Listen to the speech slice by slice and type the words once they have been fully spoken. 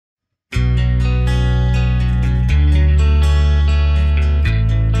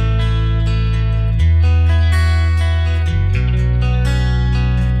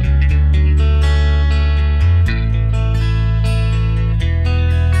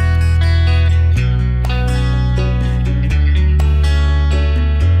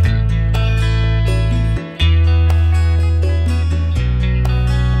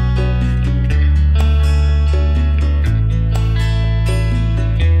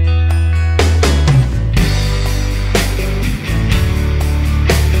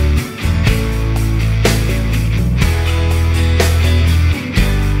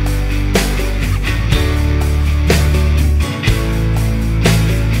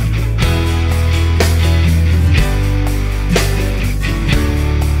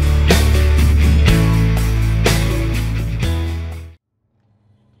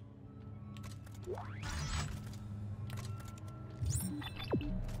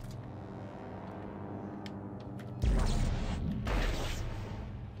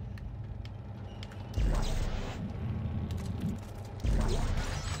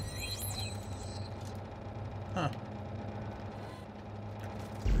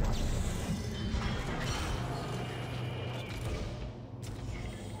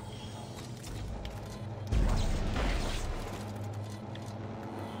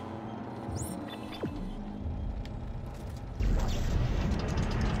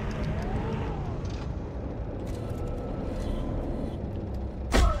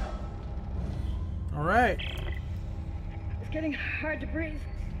right. It's getting hard to breathe.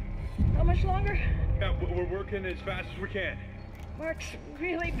 How much longer? Yeah, we're working as fast as we can. Mark's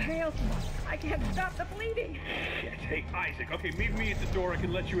really pale. I can't stop the bleeding. Yes, hey, Isaac. Okay, meet me at the door. I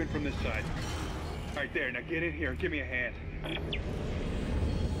can let you in from this side. All right, there. Now get in here and give me a hand.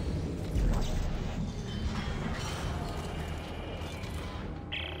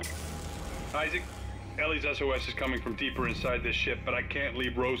 Isaac, Ellie's SOS is coming from deeper inside this ship, but I can't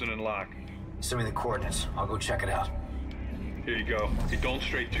leave Rosen and Locke. Send me the coordinates. I'll go check it out. Here you go. Hey, don't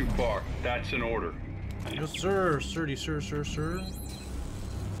stray too far. That's an order. Yes, sir. Sirdy, sir.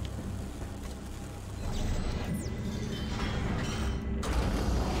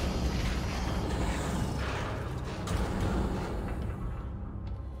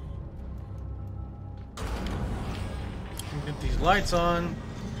 Get these lights on.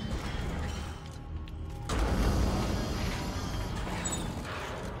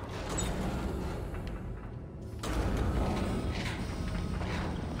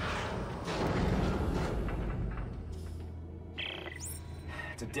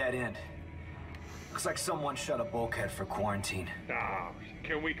 It's a dead end. Looks like someone shut a bulkhead for quarantine. Ah,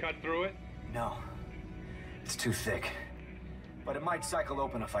 can we cut through it? No. It's too thick. But it might cycle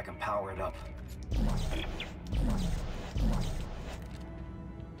open if I can power it up.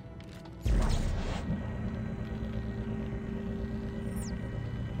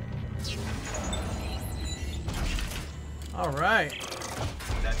 All right.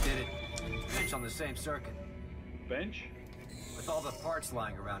 That did it. Bench on the same circuit. Bench? With all the parts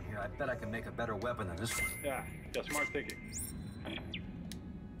lying around here, I bet I can make a better weapon than this one. Yeah, smart thinking.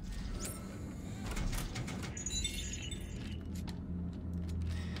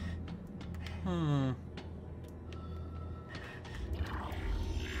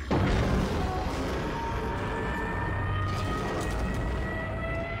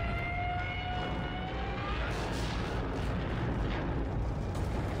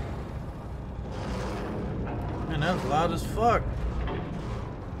 Man, that's loud as fuck.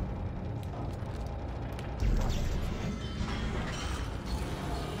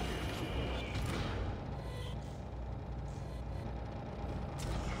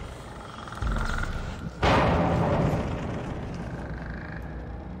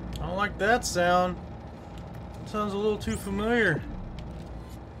 I don't like that sound. It sounds a little too familiar.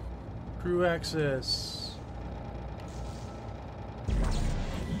 Crew access.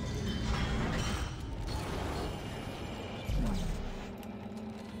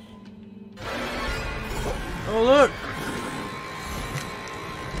 Oh, look!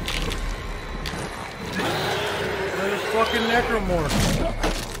 There's fucking Necromorph.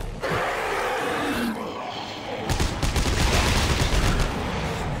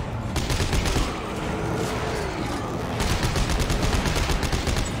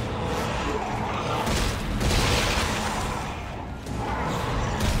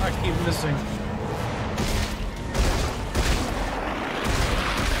 I keep missing.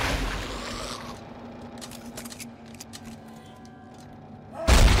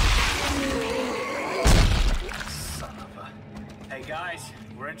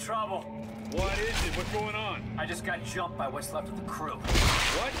 We're in trouble. What is it? What's going on? I just got jumped by what's left of the crew.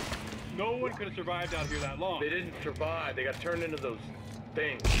 What? No one could have survived out here that long. They didn't survive. They got turned into those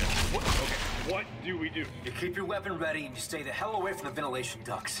things. What? Okay, what do we do? You keep your weapon ready and you stay the hell away from the ventilation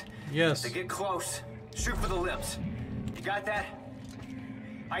ducts. Yes. If they get close, shoot for the limbs. You got that?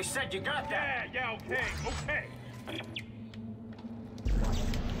 I said you got that! Yeah, okay.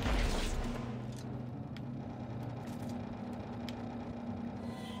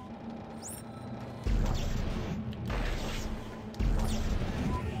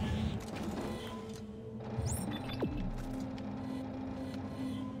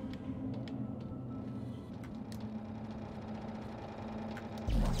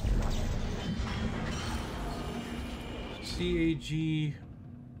 CAG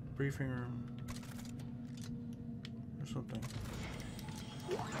briefing room or something.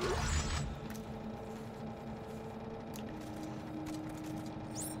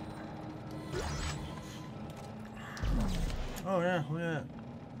 Oh yeah, look at that.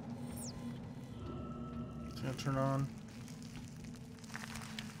 It's gonna turn on.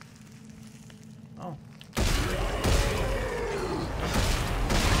 Oh.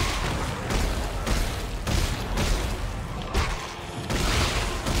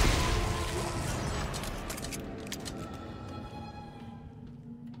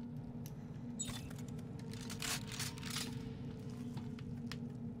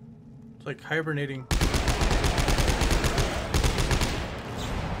 It's like hibernating.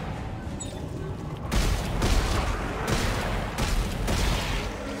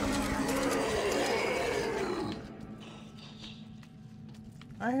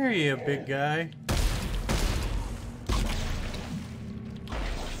 I hear you, big guy.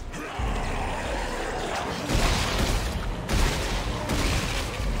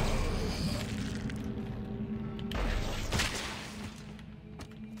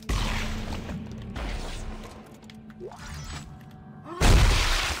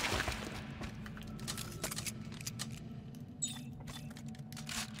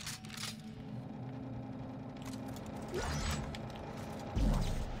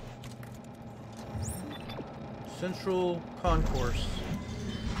 Central Concourse.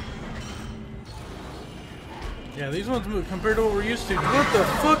 Yeah, these ones move compared to what we're used to. What the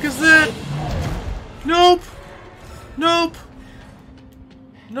fuck is that? Nope! Nope!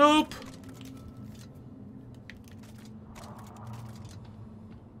 Nope!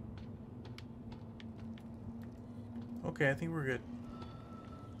 Okay, I think we're good.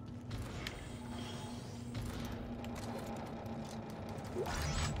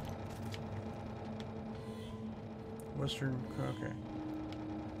 Western, okay.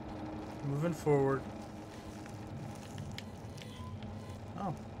 Moving forward.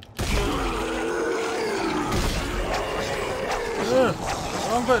 Oh. Ugh,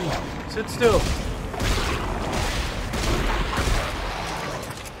 wrong button. Sit still.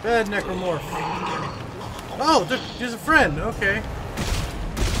 Bad Necromorph. Oh, there's a friend. Okay.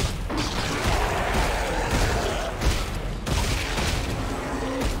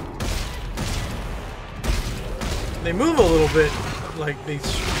 They move a little bit, like they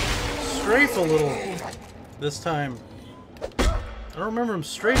strafe a little this time. I don't remember them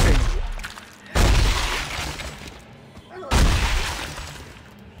strafing.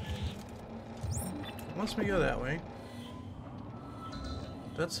 Wants me to go that way.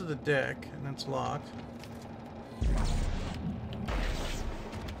 That's to the deck, and that's locked.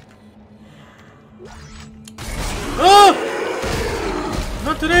 Oh!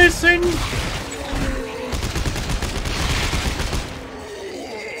 Not today, Satan!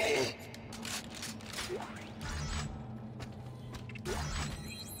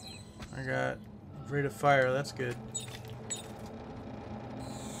 I got rate of fire, that's good.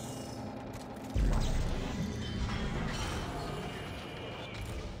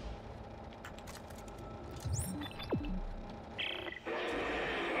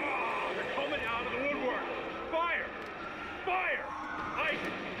 They're coming out of the woodwork! Fire! Fire!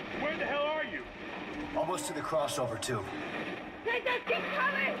 Isaac, where the hell are you? Almost to the crossover tube. They just keep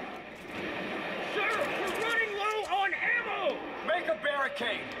coming! Sir, we're running low on ammo! Make a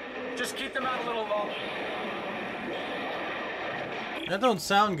barricade. Just keep them out a little longer. That don't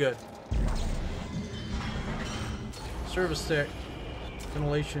sound good. Service deck.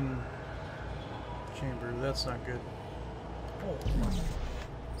 Ventilation chamber. That's not good.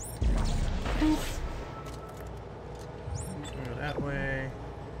 Oof. Go that way.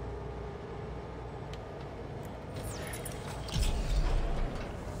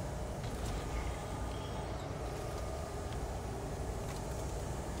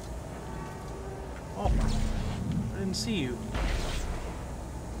 Oh, I didn't see you.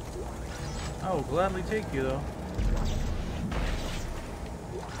 I will gladly take you, though.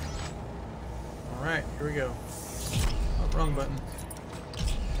 Alright, here we go. Oh, wrong button.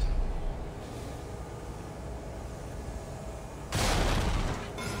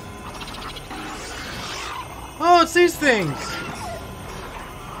 Oh, it's these things!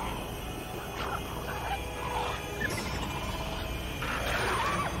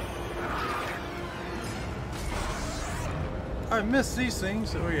 I missed these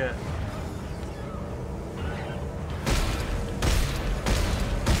things. Where we at?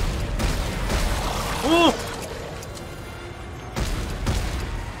 Oh!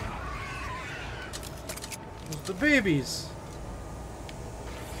 Those the babies.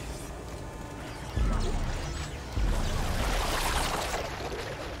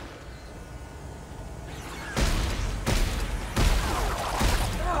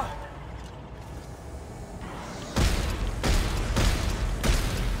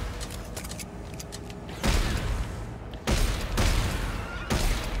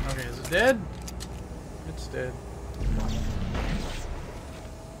 Okay, is it dead? It's dead.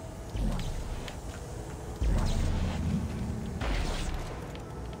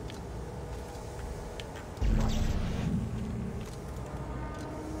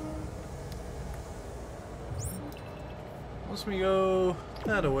 Let's me go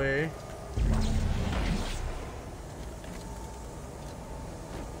that away.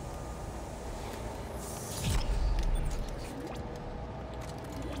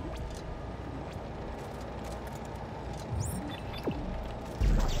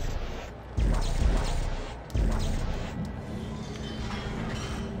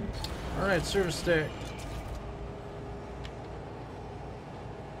 Alright, service stack.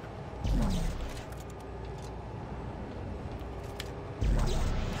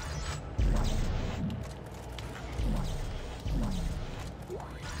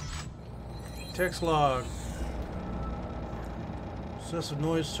 Text log. Excessive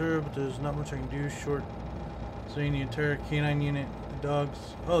noise, sir, but there's not much I can do. Short saying the entire canine unit. The dogs.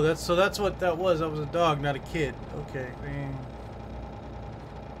 Oh, that's what that was. That was a dog, not a kid. Okay. Dang.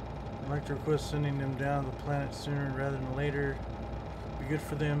 I'd like to request sending them down to the planet sooner rather than later. Be good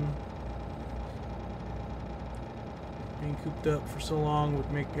for them. Being cooped up for so long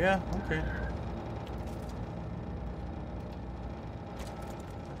would make... Yeah, okay.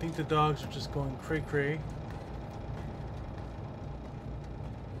 I think the dogs are just going cray-cray.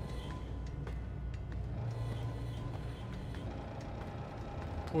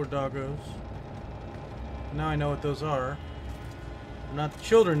 Poor doggos. Now I know what those are. They're not the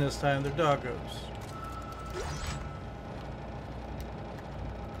children this time, they're doggos.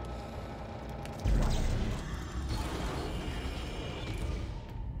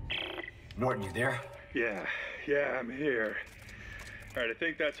 Norton, you there? Yeah, I'm here. All right, I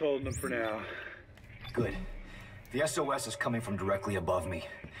think that's holding them for now. Good. The SOS is coming from directly above me.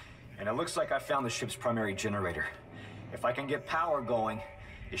 And it looks like I found the ship's primary generator. If I can get power going,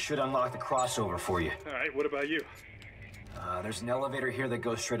 it should unlock the crossover for you. All right, what about you? There's an elevator here that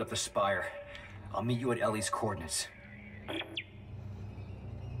goes straight up the spire. I'll meet you at Ellie's coordinates.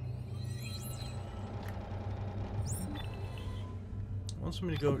 Wants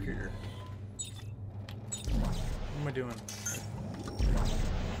me to go here. What am I doing?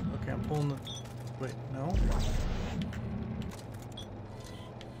 Okay, I'm pulling the... Wait, no?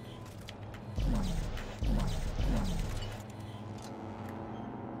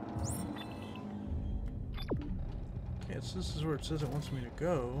 Okay, so this is where it says it wants me to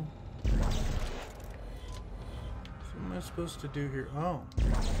go. So what am I supposed to do here? Oh.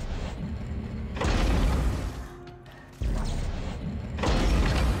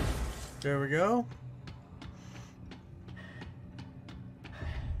 There we go.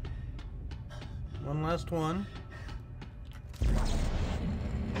 One last one.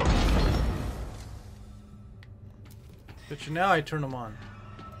 But now I turn them on.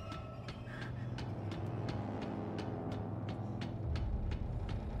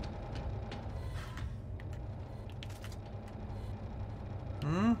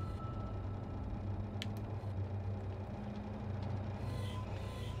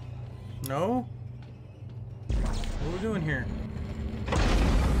 No? What are we doing here?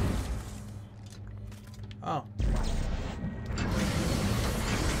 Oh.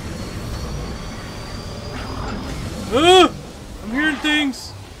 I'm hearing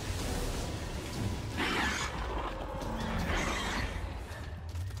things!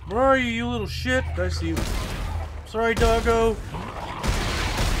 Where are you little shit? I see you. Sorry, doggo.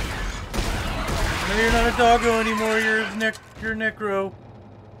 No, you're not a doggo anymore. You're necro.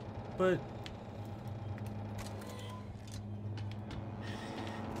 But...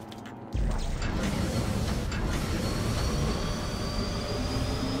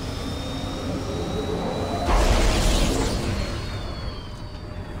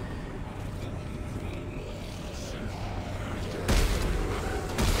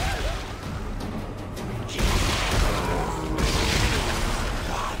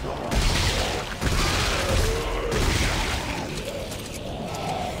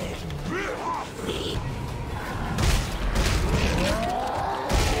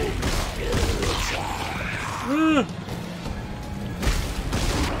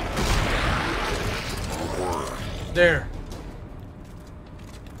 There.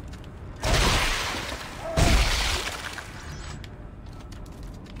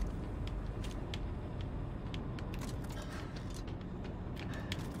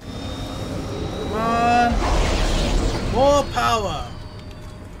 Come on. More power.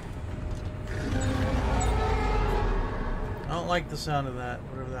 I don't like the sound of that,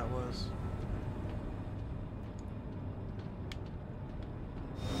 whatever that was.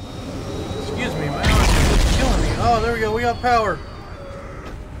 Excuse me, my arm is killing me. Oh, there we go. We got power.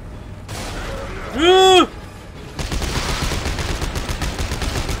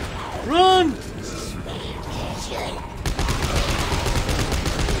 Run!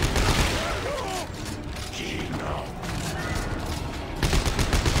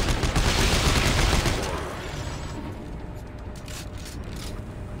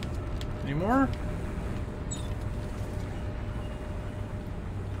 Any more? I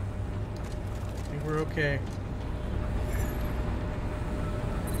think we're okay.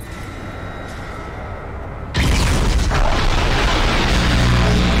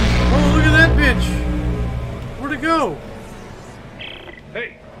 Oh, look at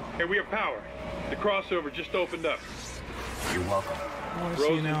Hey, we have power. The crossover just opened up. You're welcome. I want to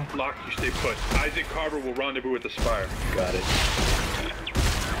see you now. Locke, you stay put. Isaac Carver will rendezvous with the Spire. Got it.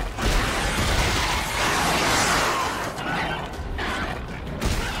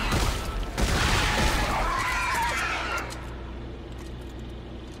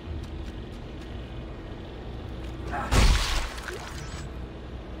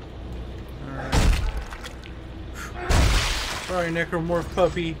 Sorry, Necromorph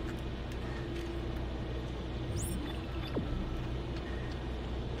puppy.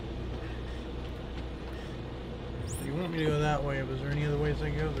 So you want me to go that way, but is there any other ways I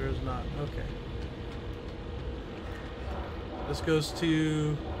can go? There is not. Okay. This goes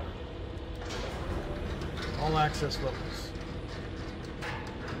to all access levels.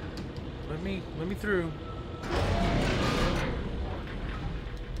 Let me through.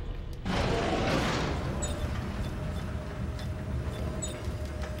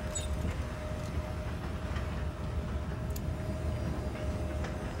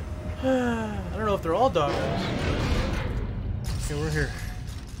 I don't know if they're all doggos. Okay, we're here.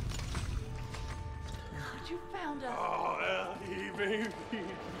 You found us. Oh, Ellie, baby.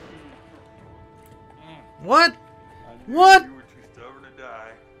 What? What? You were too stubborn to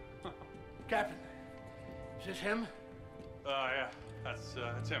die. Captain, is this him? Yeah, that's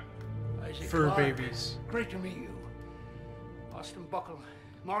him. Isaac Fur Clarke. babies. Great to meet you. Austin Buckle,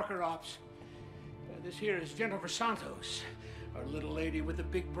 Marker Ops. This here is Jennifer Santos, our little lady with the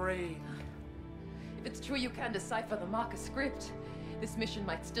big brain. If it's true you can decipher the marker script, this mission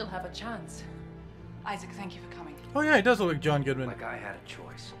might still have a chance. Isaac, thank you for coming. Oh yeah, he does look like John Goodman. Like I had a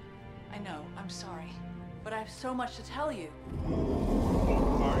choice. I know, I'm sorry. But I have so much to tell you.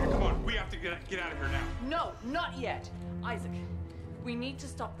 All right, come on. We have to get out of here now. No, not yet. Isaac, we need to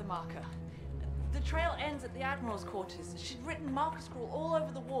stop the marker. The trail ends at the Admiral's quarters. She'd written marker scroll all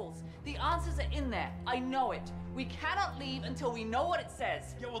over the walls. The answers are in there. I know it. We cannot leave until we know what it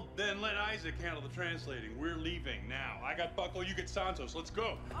says. Yeah, well, then let Isaac handle the translating. We're leaving now. I got Buckle, you get Santos. Let's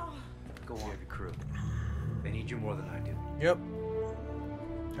go. Go on, your crew. They need you more than I do. Yep.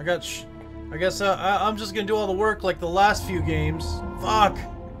 I guess I'm just gonna do all the work like the last few games. Fuck.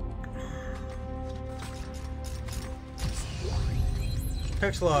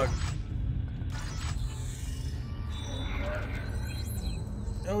 Text log.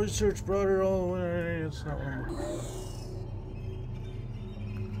 No research broader all the way. It's not one.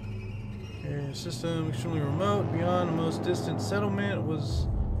 Okay, system extremely remote, beyond the most distant settlement. It was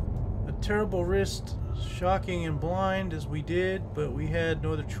a terrible risk, shocking and blind as we did, but we had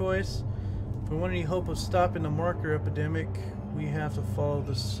no other choice. If we want any hope of stopping the marker epidemic, we have to follow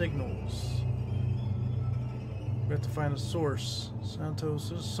the signals. We have to find a source. Santos,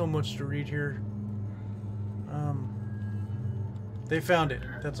 there's so much to read here. They found it.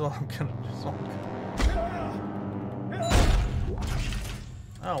 That's all I'm gonna.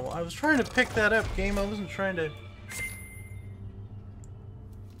 Oh, well, I was trying to pick that up, game. I wasn't trying to.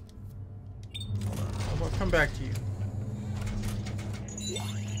 I'll come back to you.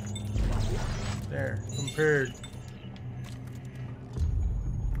 There, compared.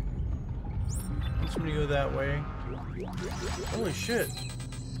 I'm just gonna go that way. Holy shit!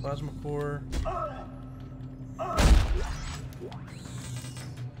 Plasma core.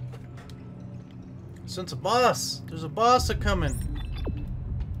 Sense a boss. There's a boss a-coming.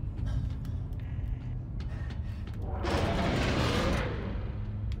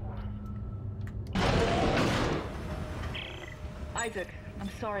 Isaac, I'm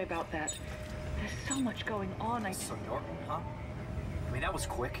sorry about that. There's so much going on. So York, huh? I mean, that was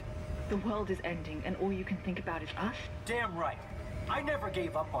quick. The world is ending, and all you can think about is us? Damn right. I never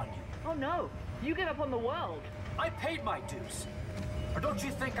gave up on you. Oh no, you gave up on the world. I paid my dues. Or don't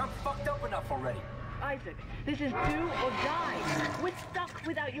you think I'm fucked up enough already? Isaac, this is do or die. We're stuck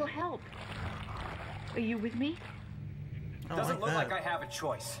without your help. Are you with me? Doesn't look like I have a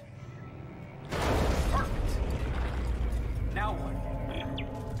choice. Perfect. Now what?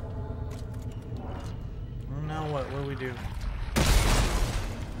 Well, now what? What do we do?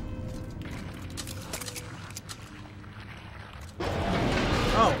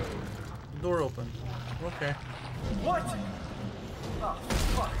 Oh, door open. Okay. What? Oh,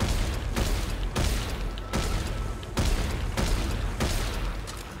 fuck.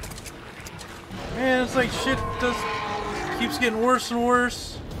 Man, it's like shit keeps getting worse and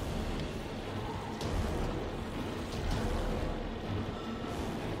worse.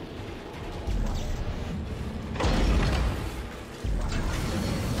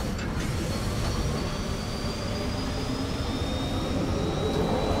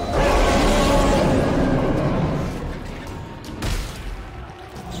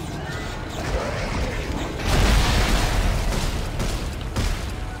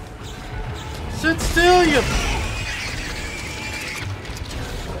 Sit still, you...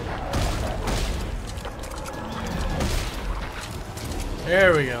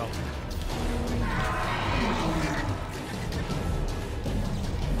 There we go.